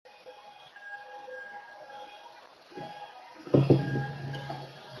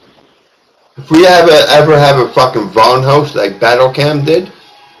If we ever have a fucking Vaughn house like Battlecam did,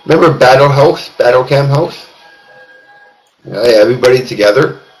 remember Battlecam house? Yeah, everybody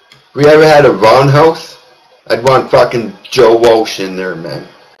together. If we ever had a Vaughn house, I'd want fucking Joe Walsh in there, man.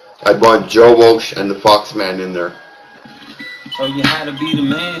 I'd want Joe Walsh and the F0xMan in there. Show you how to be the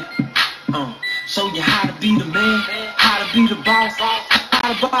man. Show you how to be the man, how to be the boss,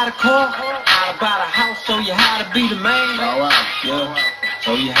 how to buy the car, how to buy the house. Show you how to be the man. Yeah.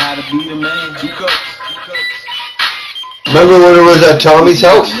 Show you how to be the man. Remember when it was at Tommy's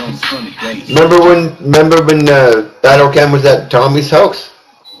house? Remember when Battlecam was at Tommy's house?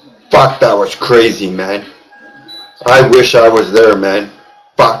 Fuck, that was crazy, man. I wish I was there, man.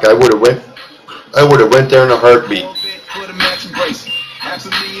 Fuck, I would have went there in a heartbeat.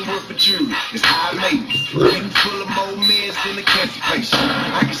 Absolutely work for you. It's high maintenance. Full of more meds than the cancer patient.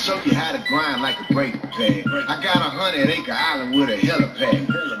 I can show you how to grind like a brake pad. I got 100-acre island with a helipad.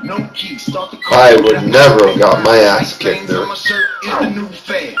 No key, start the car. I would never have got my ass kicked there. My shirt is the new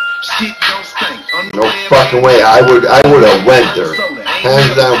fad. Shit don't stink. No fucking way. I would have went there.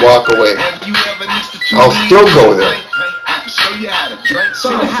 Hands down, walk away. I'll still go there. Show you how to drink.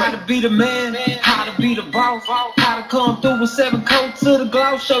 Show you how to be the man, how to be the boss, how to come through with 7 coats to the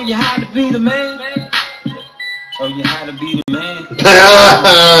gloss. Show you how to be the man. Show you how to be the man.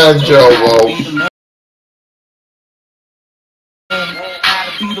 Joe Walsh. How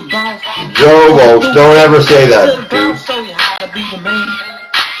to be the boss. Joe Walsh, don't ever say that, dude. Show you how to be the man.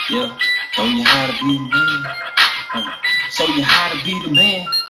 Yeah. Show you how to be the man. Show you how to be the man,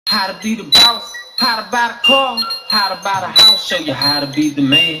 how to be the boss. How to buy the car, how to buy the house. Show you how to be the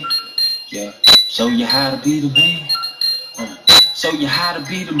man. Yeah. Show you how to be the man. Show you how to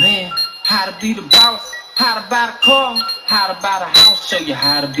be the man. How to be the boss. How to buy the car, how to buy the house. Show you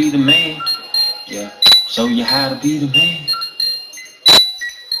how to be the man. Yeah. Show you how to be the man.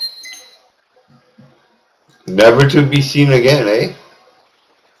 Never to be seen again, eh?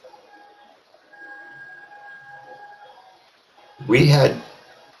 We had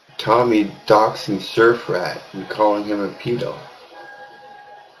Tommy doxing Surf Rat and calling him a pedo.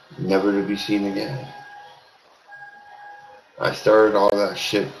 Never to be seen again. I started all that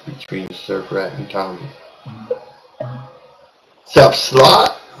shit between Surf Rat and Tommy. What's up,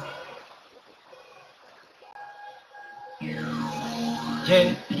 Slot?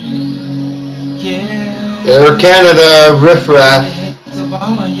 Yeah. Yeah. Air Canada, Riff Raff.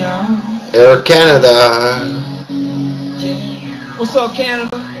 Air Canada. What's up,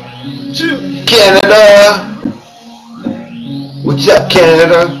 Canada? Canada! What's up,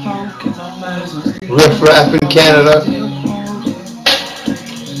 Canada? Riff Raff in Canada.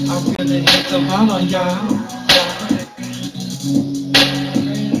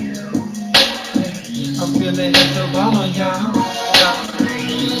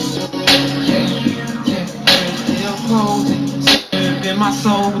 My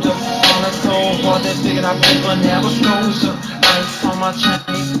soldier, all that soul hard that figured I paper never scotia. Ice on my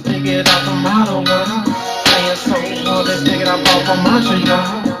chain, figured out the motto, playing so hard that figured I bought for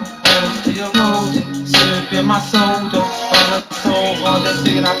Montreal. And I'm still rolling, sipping my soda. All that soul hard that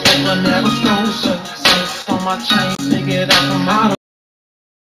figured I paper never scotia. Ice on my chain, figured out the motto.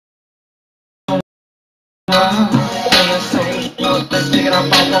 Playing so hard that figured I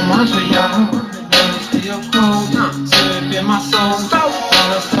bought for Montreal. And I'm still rolling, sipping my soda.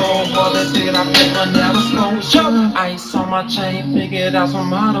 Ice on my chain, figured out some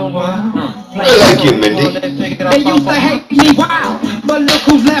motto. I like you, Mindy. They used to hate me wild, but look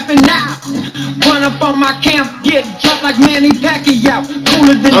who's laughing now. Run up on my camp, get jumped like Manny Pacquiao.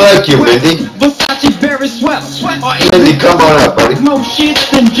 Cooler than I like you, Mindy. Versace, very swell. Mindy, come on up, buddy. More shit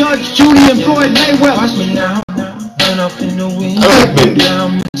than Judge Judy and Floyd Mayweather. Watch me now. Run up in the wind. I like Mindy.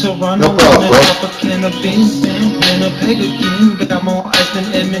 No problem, bro. Got more ice than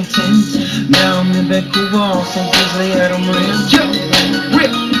Edmonton. Now I'm in Vancouver on some Grizzly Adam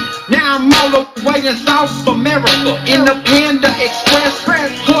Rip. Now I'm all the way in South America. In the Panda Express,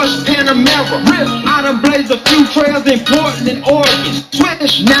 Porsche Panamera. Rip. I done blazed a few trails in Portland, Oregon.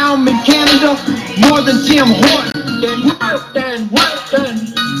 Switch. Now I'm in Canada, more than Tim Horton.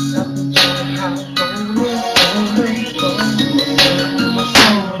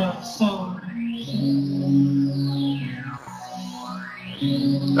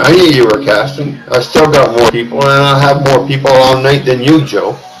 I knew you were casting. I still got more people, and I'll have more people all night than you,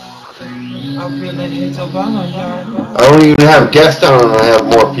 Joe. I don't even have guests on, and I have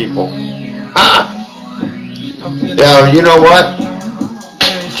more people. Ah! Yeah, you know what,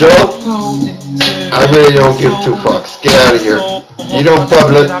 Joe? I really don't give 2 fucks. Get out of here. You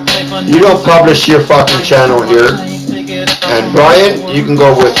don't publish your fucking channel here, And Brian, you can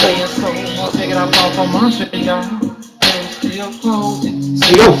go with me.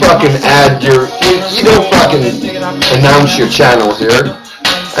 You don't fucking add your, you don't fucking announce your channel here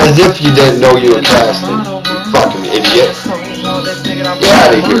as if you didn't know you were casting. You fucking idiot. Get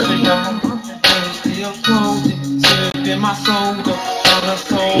out of here.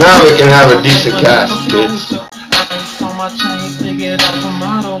 Now we can have a decent cast, kids.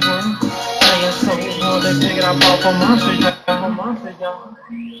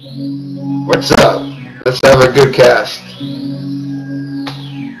 What's up? Let's have a good cast.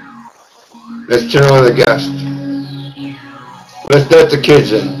 Let's turn on the guest. Let's let the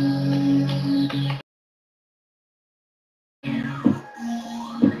kids in.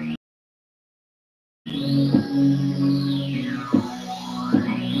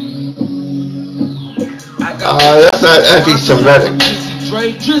 That's not anti-Semitic.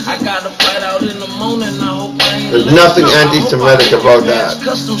 There's nothing anti-Semitic about that.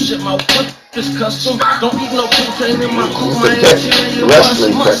 It's a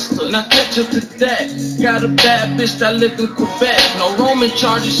wrestling technique. Now catch up to that. Got a bad bitch that lived in Quebec. No Roman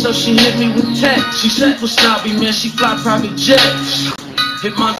charges, so she hit me with text. She super snobby, man, she fly private jets.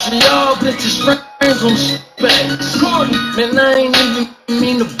 Hit Montreal, bitches frames on specs. Man, I ain't even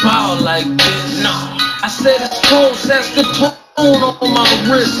mean to ball like this. Nah, I said it's cold, Saskatoon on my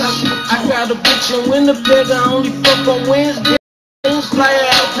wrist. I got a bitch in Winnipeg, I only fuck on Wednesday. Fly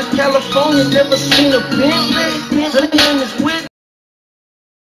out to California, never seen a Bentley. Her name is Whitney,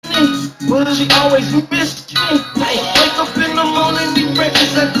 but she always missed me. Wake up in the morning, eat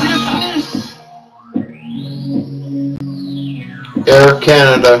breakfast at Tiffany's. Air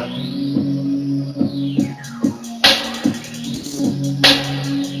Canada.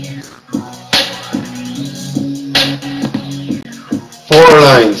 Four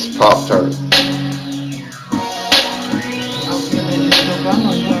lines, Pop-Tart.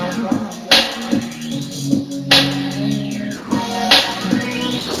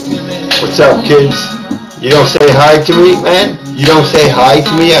 What's up, kids? You don't say hi to me, man? You don't say hi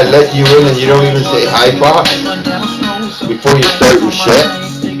to me? I let you in and you don't even say hi, Pop? Before you start your shit?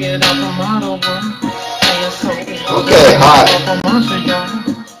 Okay, hi.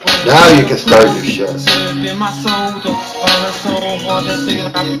 Now you can start your shit.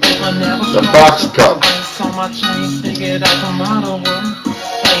 The box cup.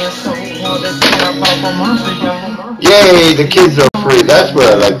 Yay, the kids are free. That's what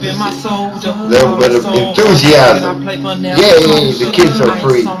I like to see. A little bit of enthusiasm. Yay, the kids are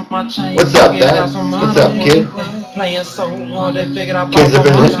free. What's up, Dad? What's up, kid? Kids have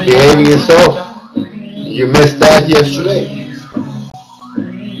been behaving yourself. You missed that yesterday.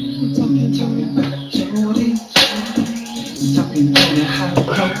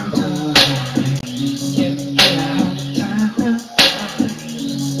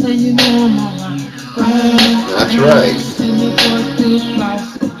 That's right.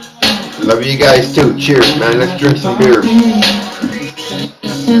 Love you guys too. Cheers, man. Let's drink some beers.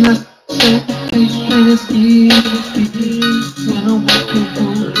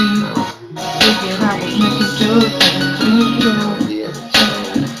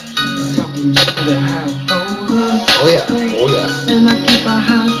 Oh yeah. Oh yeah.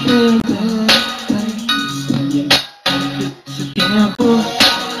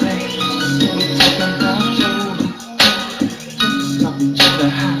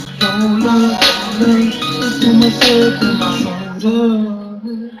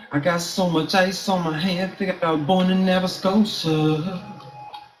 I got so much ice on my hand, think I was born in Nova Scotia.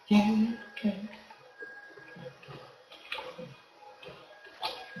 Yeah, okay.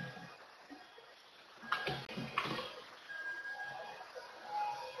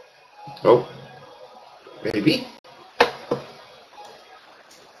 Oh, maybe.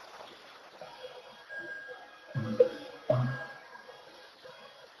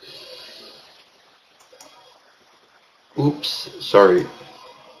 Oops, sorry.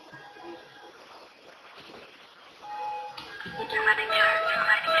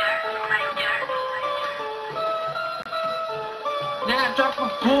 Now I drop a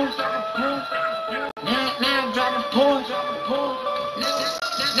pause. Now I drop a pause.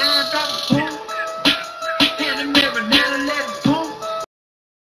 Now I drop